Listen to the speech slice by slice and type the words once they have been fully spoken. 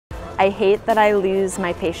I hate that I lose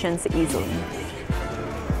my patience easily.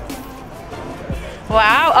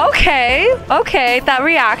 Wow, okay, that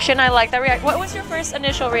reaction, I like that reaction. What was your first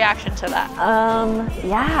initial reaction to that?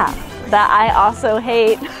 Yeah, that I also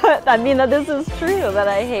hate, I mean that this is true, that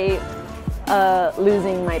I hate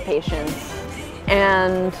losing my patience.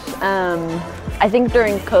 And I think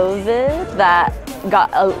during COVID that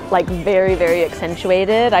got like very, very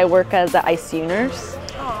accentuated. I work as an ICU nurse.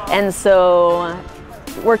 And so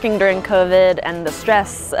working during COVID and the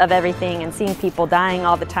stress of everything and seeing people dying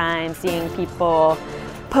all the time, seeing people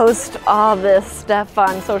post all this stuff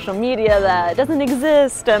on social media that doesn't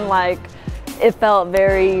exist, and like it felt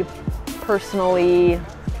very personally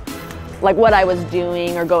like what I was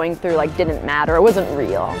doing or going through like didn't matter, it wasn't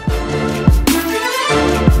real.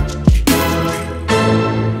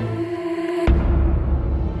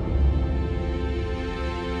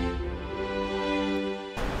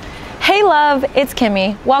 Hey love, it's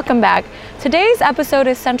Kimi. Welcome back. Today's episode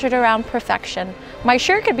is centered around perfection. My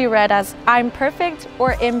shirt could be read as I'm perfect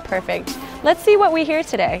or imperfect. Let's see what we hear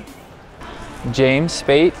today. James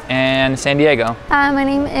Spate and San Diego. My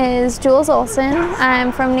name is Jules Olson.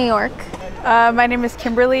 I'm from New York. My name is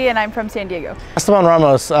Kimberly and I'm from San Diego. Esteban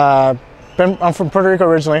Ramos. I'm from Puerto Rico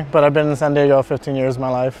originally, but I've been in San Diego 15 years of my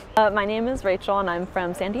life. My name is Rachel and I'm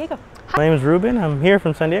from San Diego. My name is Ruben. I'm here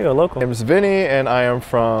from San Diego, local. My name is Vinny and I am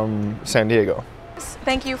from San Diego.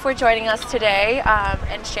 Thank you for joining us today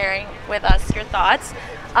and sharing with us your thoughts.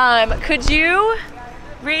 Could you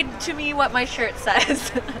read to me what my shirt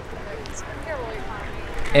says?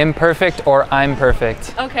 Imperfect or I'm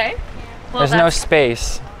perfect. Okay. Well, there's no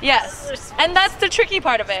space. Yes, and that's the tricky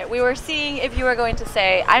part of it. We were seeing if you were going to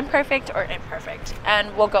say I'm perfect or imperfect,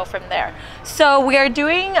 and we'll go from there. So we are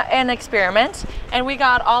doing an experiment, and we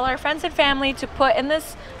got all our friends and family to put in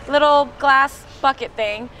this little glass bucket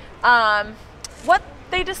thing what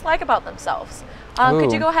they dislike about themselves.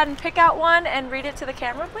 Could you go ahead and pick out one and read it to the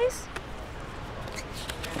camera, please?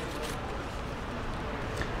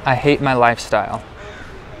 I hate my lifestyle.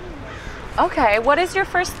 Okay, what is your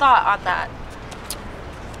first thought on that?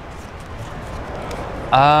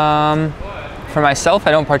 For myself,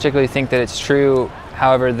 I don't particularly think that it's true.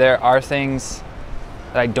 However, there are things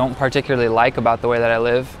that I don't particularly like about the way that I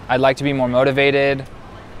live. I'd like to be more motivated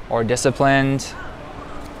or disciplined.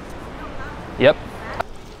 Yep.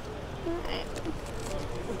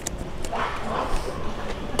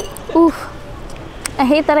 Ooh, I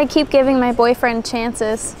hate that I keep giving my boyfriend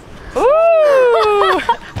chances. Ooh!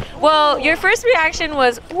 Well, your first reaction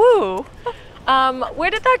was, woo. Where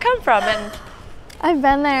did that come from? And I've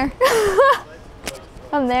been there.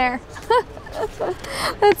 I'm there.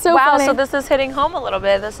 That's so wow, funny. so this is hitting home a little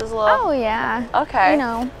bit. This is a little... Oh, yeah. Okay. You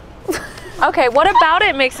know. Okay, what about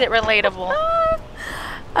it makes it relatable?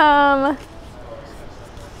 I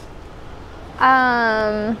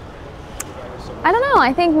don't know.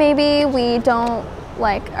 I think maybe we don't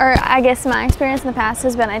or I guess my experience in the past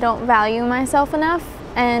has been I don't value myself enough,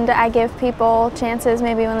 and I give people chances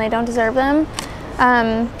maybe when they don't deserve them.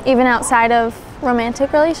 Even outside of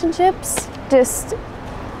romantic relationships, just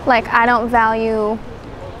like I don't value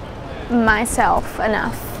myself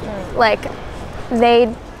enough. Like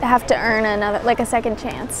they have to earn another, like a second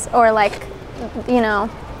chance, or like, you know,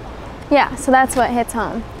 yeah. So that's what hits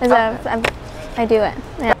home. Is I do it.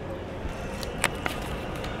 Yeah.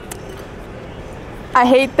 I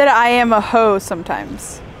hate that I am a hoe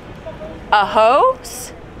sometimes. A hoe?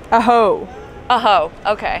 A hoe. A hoe.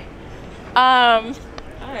 Okay. All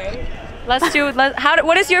right.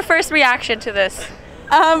 What is your first reaction to this?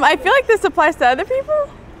 I feel like this applies to other people,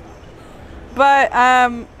 but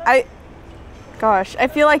I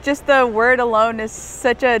feel like just the word alone is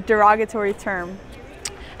such a derogatory term.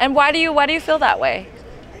 And why do you feel that way?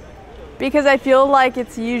 Because I feel like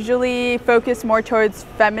it's usually focused more towards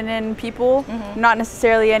feminine people, not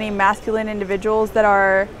necessarily any masculine individuals that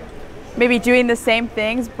are maybe doing the same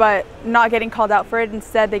things but not getting called out for it.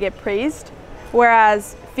 Instead, they get praised,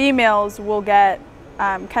 whereas females will get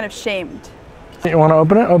kind of shamed. You want to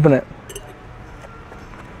open it? Open it.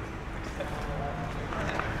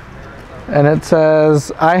 And it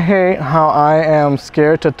says, I hate how I am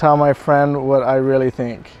scared to tell my friend what I really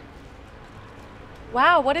think.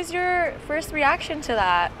 Wow, what is your first reaction to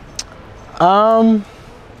that? I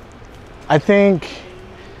think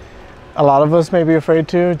a lot of us may be afraid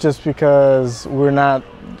to, just because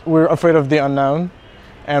we're afraid of the unknown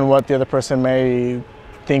and what the other person may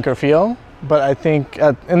think or feel. But I think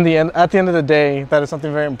at the end of the day, that is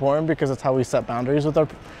something very important, because it's how we set boundaries with our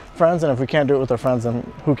friends, and if we can't do it with our friends, then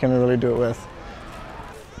who can we really do it with?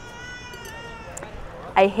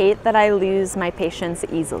 I hate that I lose my patience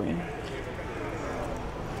easily.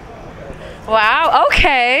 Wow,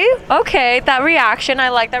 okay, okay, that reaction, I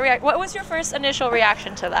like that reaction. What was your first initial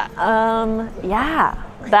reaction to that? Yeah,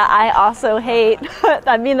 that I also hate,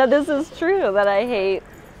 I mean, that this is true, that I hate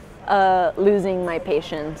losing my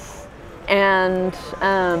patience. And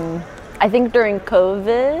I think during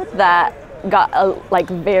COVID, that got like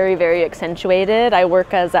very, very accentuated. I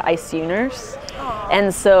work as an ICU nurse. Aww.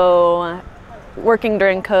 And so working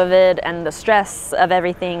during COVID and the stress of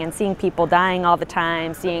everything and seeing people dying all the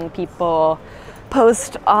time, seeing people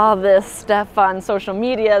post all this stuff on social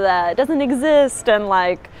media that doesn't exist, and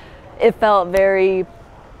like it felt very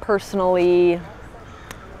personally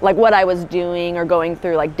like what I was doing or going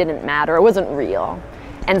through like didn't matter, it wasn't real.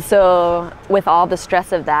 And so with all the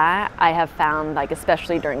stress of that, I have found, like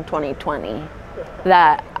especially during 2020,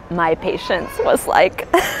 that my patience was like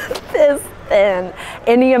this thin.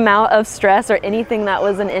 Any amount of stress or anything that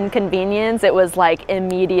was an inconvenience, it was like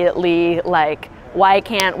immediately like, why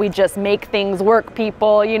can't we just make things work,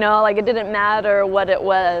 people? You know, like it didn't matter what it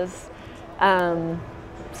was.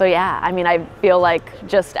 So yeah, I mean, I feel like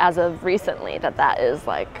just as of recently that is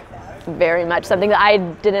like very much something that I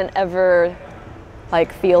didn't ever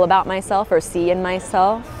like feel about myself or see in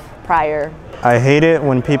myself prior. I hate it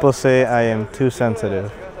when people say I am too sensitive.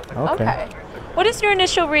 Okay. What is your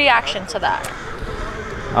initial reaction to that?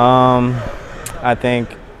 I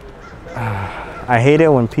think I hate it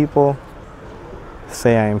when people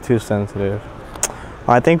say I am too sensitive.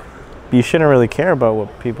 Well, I think you shouldn't really care about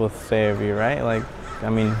what people say of you, right? Like, I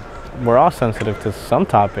mean, we're all sensitive to some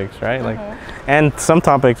topics, right? Like, and some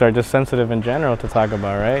topics are just sensitive in general to talk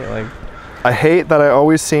about, right? Like, I hate that I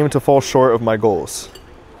always seem to fall short of my goals.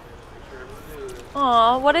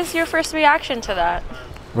 Aw, what is your first reaction to that?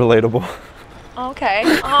 Relatable. Okay.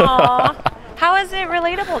 Aw. How is it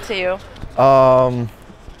relatable to you?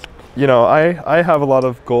 You know, I have a lot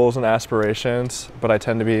of goals and aspirations, but I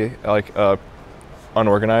tend to be like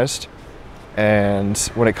unorganized. And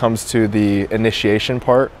when it comes to the initiation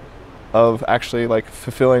part of actually like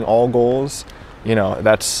fulfilling all goals, you know,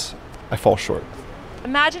 I fall short.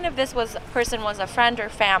 Imagine if this person was a friend or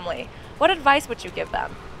family. What advice would you give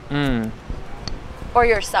them? Or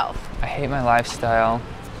yourself? I hate my lifestyle.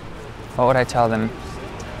 What would I tell them?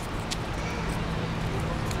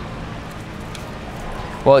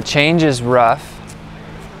 Well, change is rough,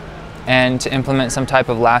 and to implement some type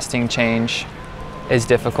of lasting change is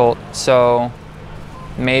difficult. So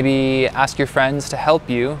maybe ask your friends to help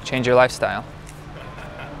you change your lifestyle.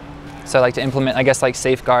 So I like to implement, I guess, like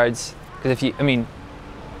safeguards, because if you, I mean,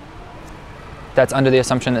 that's under the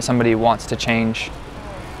assumption that somebody wants to change,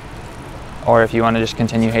 or if you want to just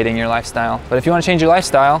continue hating your lifestyle. But if you want to change your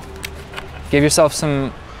lifestyle, give yourself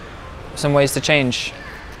some ways to change,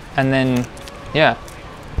 and then, yeah.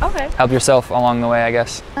 Okay. Help yourself along the way, I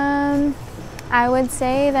guess. I would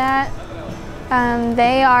say that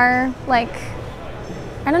they are like,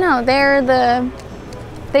 I don't know, I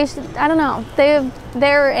don't know,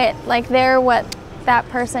 they're it. Like they're what that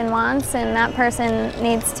person wants, and that person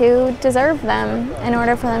needs to deserve them in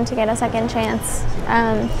order for them to get a second chance.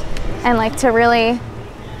 And like to really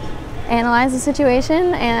analyze the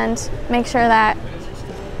situation and make sure that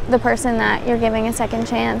the person that you're giving a second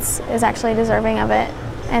chance is actually deserving of it,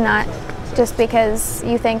 and not just because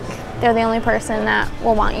you think they're the only person that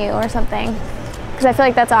will want you or something. Because I feel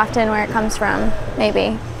like that's often where it comes from,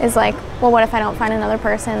 maybe, is like, well, what if I don't find another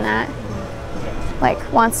person that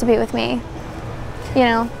like wants to be with me, you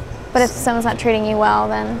know? But if someone's not treating you well,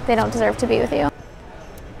 then they don't deserve to be with you.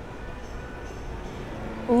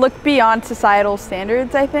 Look beyond societal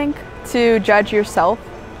standards, I think, to judge yourself,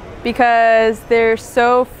 because they're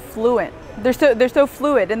so fluid. They're so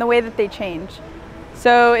fluid in the way that they change.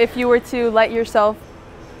 So if you were to let yourself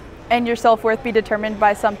and your self-worth be determined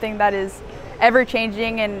by something that is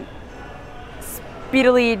ever-changing and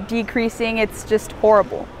speedily decreasing, it's just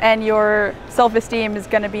horrible. And your self-esteem is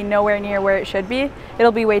going to be nowhere near where it should be.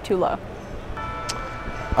 It'll be way too low.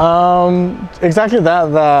 Exactly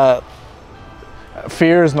that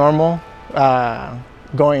fear is normal.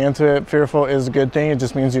 Going into it fearful is a good thing. It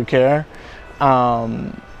just means you care.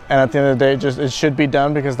 And at the end of the day, it should be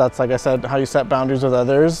done, because that's, like I said, how you set boundaries with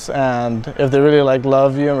others. And if they really like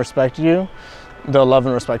love you and respect you, they'll love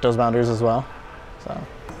and respect those boundaries as well. So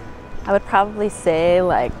I would probably say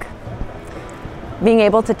like being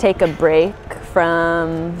able to take a break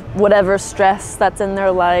from whatever stress that's in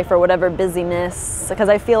their life or whatever busyness, because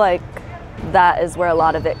I feel like that is where a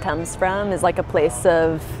lot of it comes from, is like a place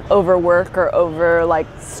of overwork or over like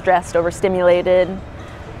stressed, overstimulated.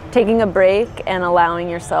 Taking a break and allowing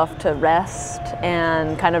yourself to rest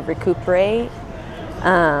and kind of recuperate.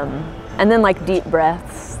 And then like deep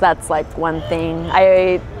breaths, that's like one thing.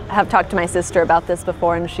 I have talked to my sister about this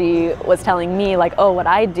before, and she was telling me like, oh, what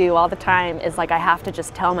I do all the time is like I have to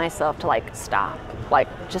just tell myself to like stop, like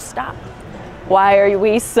just stop. Why are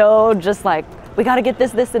we so just like, we got to get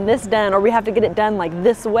this, this, and this done, or we have to get it done like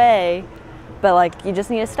this way? But like, you just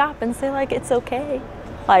need to stop and say like, it's okay.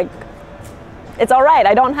 Like, it's all right.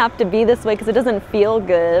 I don't have to be this way, because it doesn't feel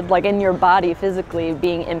good. Like in your body physically,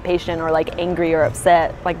 being impatient or like angry or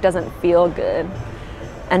upset, like doesn't feel good.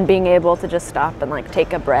 And being able to just stop and like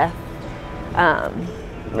take a breath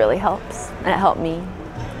really helps. And it helped me,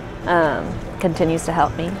 continues to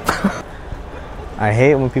help me. I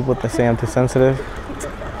hate when people say I'm too sensitive.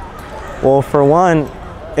 Well, for one,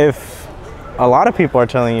 if a lot of people are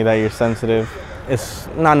telling you that you're sensitive, it's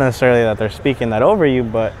not necessarily that they're speaking that over you,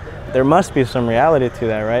 but there must be some reality to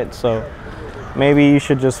that, right? So maybe you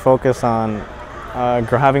should just focus on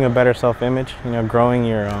having a better self-image, you know, growing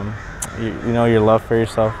your your love for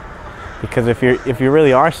yourself. Because if you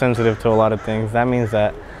really are sensitive to a lot of things, that means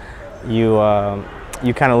that you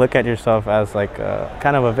kind of look at yourself as like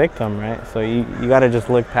kind of a victim, right? So you got to just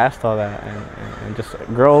look past all that and just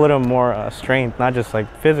grow a little more strength, not just like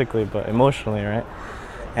physically, but emotionally, right?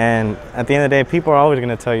 And at the end of the day, people are always going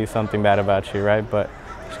to tell you something bad about you, right? But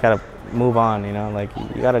you just got to move on, you know? Like,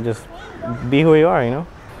 you got to just be who you are, you know?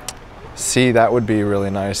 See, that would be really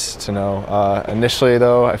nice to know. Initially,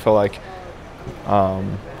 though, I feel like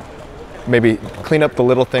maybe clean up the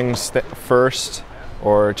little things first,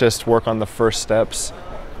 or just work on the first steps.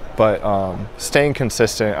 But staying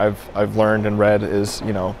consistent, I've learned and read, is,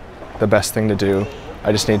 you know, the best thing to do.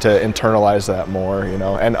 I just need to internalize that more, you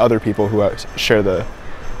know, and other people who share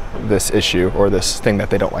this issue or this thing that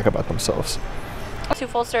they don't like about themselves. To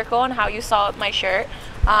full circle on how you saw my shirt,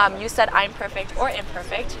 you said I'm perfect or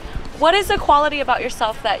imperfect. What is a quality about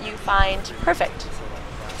yourself that you find perfect?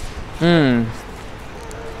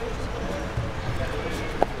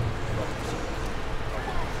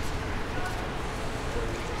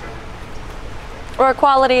 Or a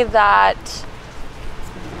quality that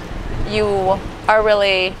you are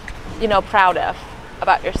really, you know, proud of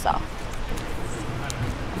about yourself?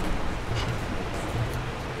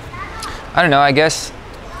 I don't know, I guess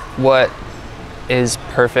what is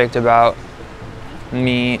perfect about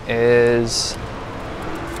me is,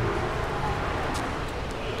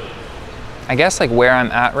 I guess, like where I'm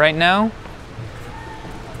at right now.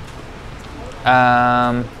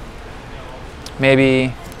 Maybe,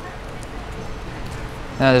 you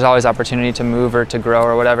know, there's always opportunity to move or to grow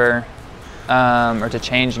or whatever, or to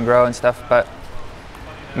change and grow and stuff, but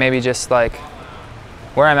maybe just like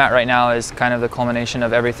where I'm at right now is kind of the culmination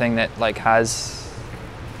of everything that like has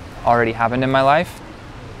already happened in my life.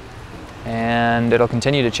 And it'll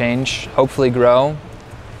continue to change, hopefully grow.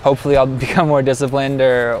 Hopefully I'll become more disciplined,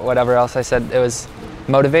 or whatever else I said. It was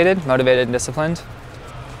motivated and disciplined.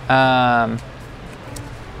 But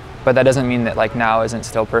that doesn't mean that like now isn't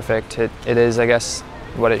still perfect. It is, I guess,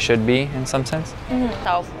 what it should be in some sense.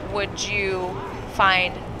 So would you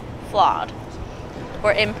find flawed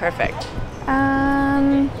or imperfect?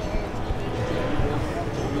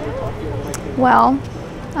 Well,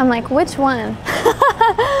 I'm like, which one?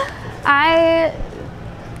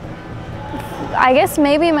 I guess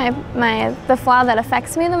maybe the flaw that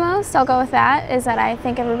affects me the most, I'll go with that, is that I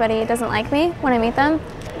think everybody doesn't like me when I meet them.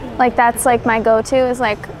 Like, that's like my go-to, is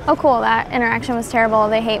like, oh cool, that interaction was terrible,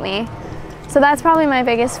 they hate me. So that's probably my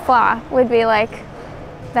biggest flaw, would be like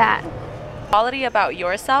that. Quality about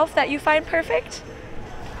yourself that you find perfect?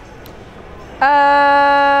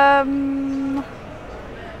 I'm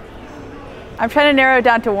trying to narrow it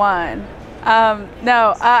down to one.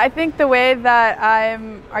 I think the way that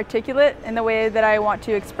I'm articulate in the way that I want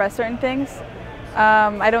to express certain things.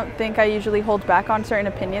 I don't think I usually hold back on certain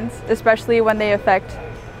opinions, especially when they affect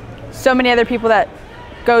so many other people that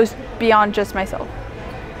goes beyond just myself.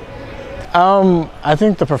 I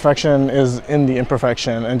think the perfection is in the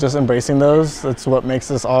imperfection, and just embracing those. That's what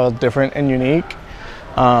makes us all different and unique.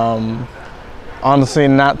 Honestly,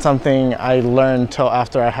 not something I learned till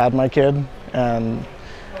after I had my kid, and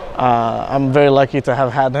I'm very lucky to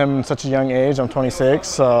have had him at such a young age. I'm 26,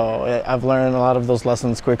 so I've learned a lot of those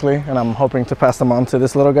lessons quickly, and I'm hoping to pass them on to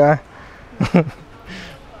this little guy.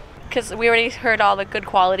 Because we already heard all the good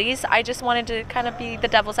qualities, I just wanted to kind of be the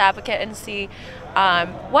devil's advocate and see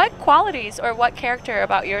what qualities or what character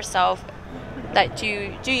about yourself that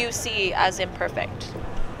do you see as imperfect?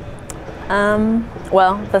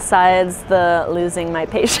 Well, besides the losing my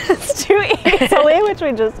patience too easily, which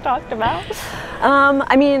we just talked about.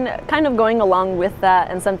 I mean, kind of going along with that,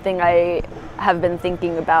 and something I have been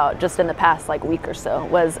thinking about just in the past like week or so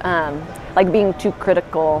was like being too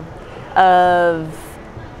critical of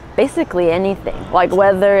basically anything, like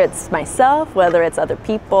whether it's myself, whether it's other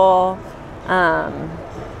people.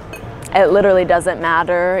 It literally doesn't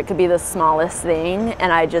matter. It could be the smallest thing,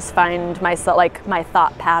 and I just find myself, like my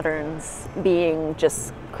thought patterns being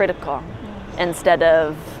just critical instead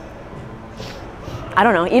of, I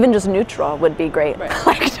don't know, even just neutral would be great. Right.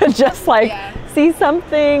 Like to just like see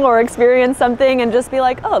something or experience something and just be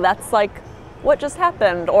like, oh, that's like what just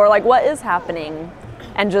happened, or like what is happening,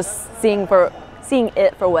 and just seeing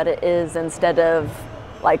it for what it is instead of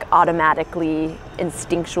like automatically,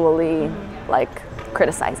 instinctually like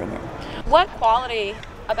criticizing it. What quality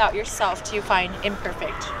about yourself do you find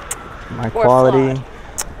imperfect? My quality,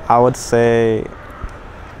 flawed? I would say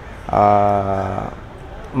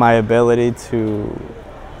my ability to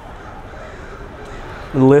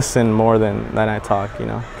listen more than I talk, you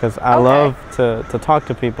know, because I love to talk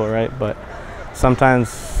to people, right? But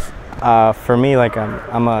sometimes for me, like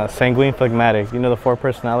I'm a sanguine phlegmatic. You know the 4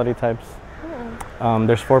 personality types?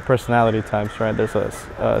 There's 4 personality types, right? There's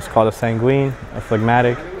it's called a sanguine, a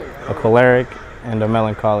phlegmatic, a choleric, and a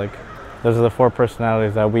melancholic. Those are the 4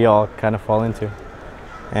 personalities that we all kind of fall into.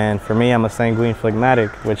 And for me, I'm a sanguine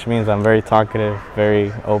phlegmatic, which means I'm very talkative,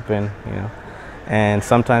 very open, you know. And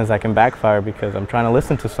sometimes that can backfire because I'm trying to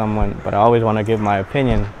listen to someone, but I always want to give my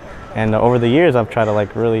opinion. And over the years, I've tried to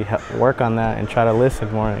like really work on that and try to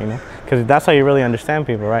listen more, you know, because that's how you really understand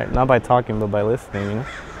people, right? Not by talking, but by listening, you know.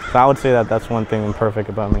 So I would say that that's one thing imperfect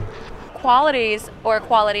about me. Qualities or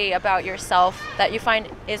quality about yourself that you find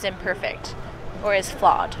is imperfect or is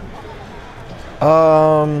flawed?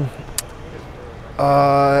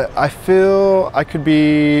 I feel I could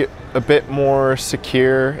be a bit more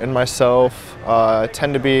secure in myself. I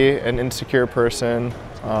tend to be an insecure person.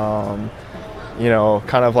 You know,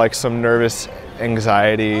 kind of like some nervous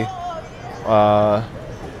anxiety,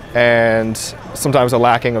 and sometimes a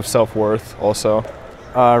lacking of self-worth also.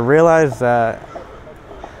 Realize that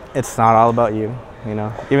it's not all about you, you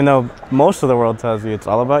know, even though most of the world tells you it's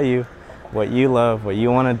all about you, what you love, what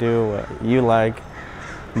you want to do, what you like.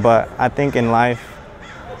 But I think in life,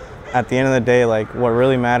 at the end of the day, like what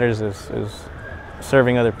really matters is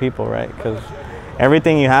serving other people, right? Because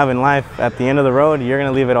everything you have in life, at the end of the road, you're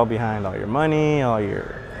going to leave it all behind, all your money, all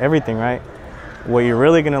your everything, right? What you're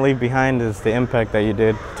really going to leave behind is the impact that you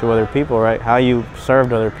did to other people, right? How you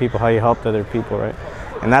served other people, how you helped other people, right?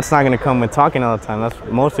 And that's not going to come with talking all the time. That's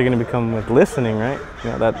mostly going to become with listening, right?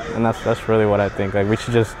 You know, that's really what I think. Like we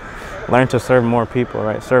should just learn to serve more people,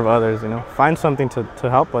 right? Serve others, you know. Find something to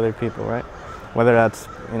help other people, right? Whether that's,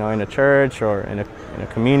 you know, in a church or in a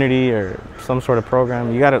community or some sort of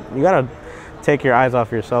program. You gotta take your eyes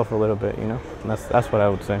off yourself a little bit, you know. And that's what I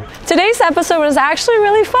would say. Today's episode was actually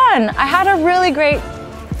really fun. I had a really great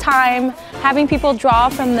time having people draw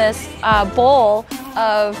from this bowl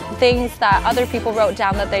of things that other people wrote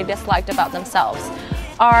down that they disliked about themselves.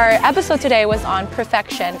 Our episode today was on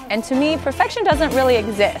perfection, and to me, perfection doesn't really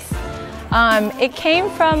exist. It came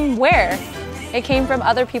from where? It came from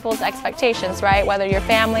other people's expectations, right? Whether your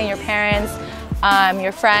family, your parents,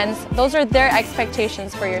 your friends, those are their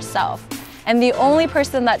expectations for yourself. And the only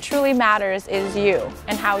person that truly matters is you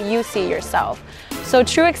and how you see yourself. So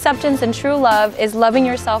true acceptance and true love is loving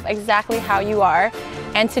yourself exactly how you are.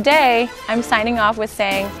 And today, I'm signing off with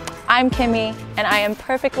saying, I'm Kimi, and I am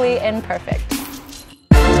perfectly imperfect.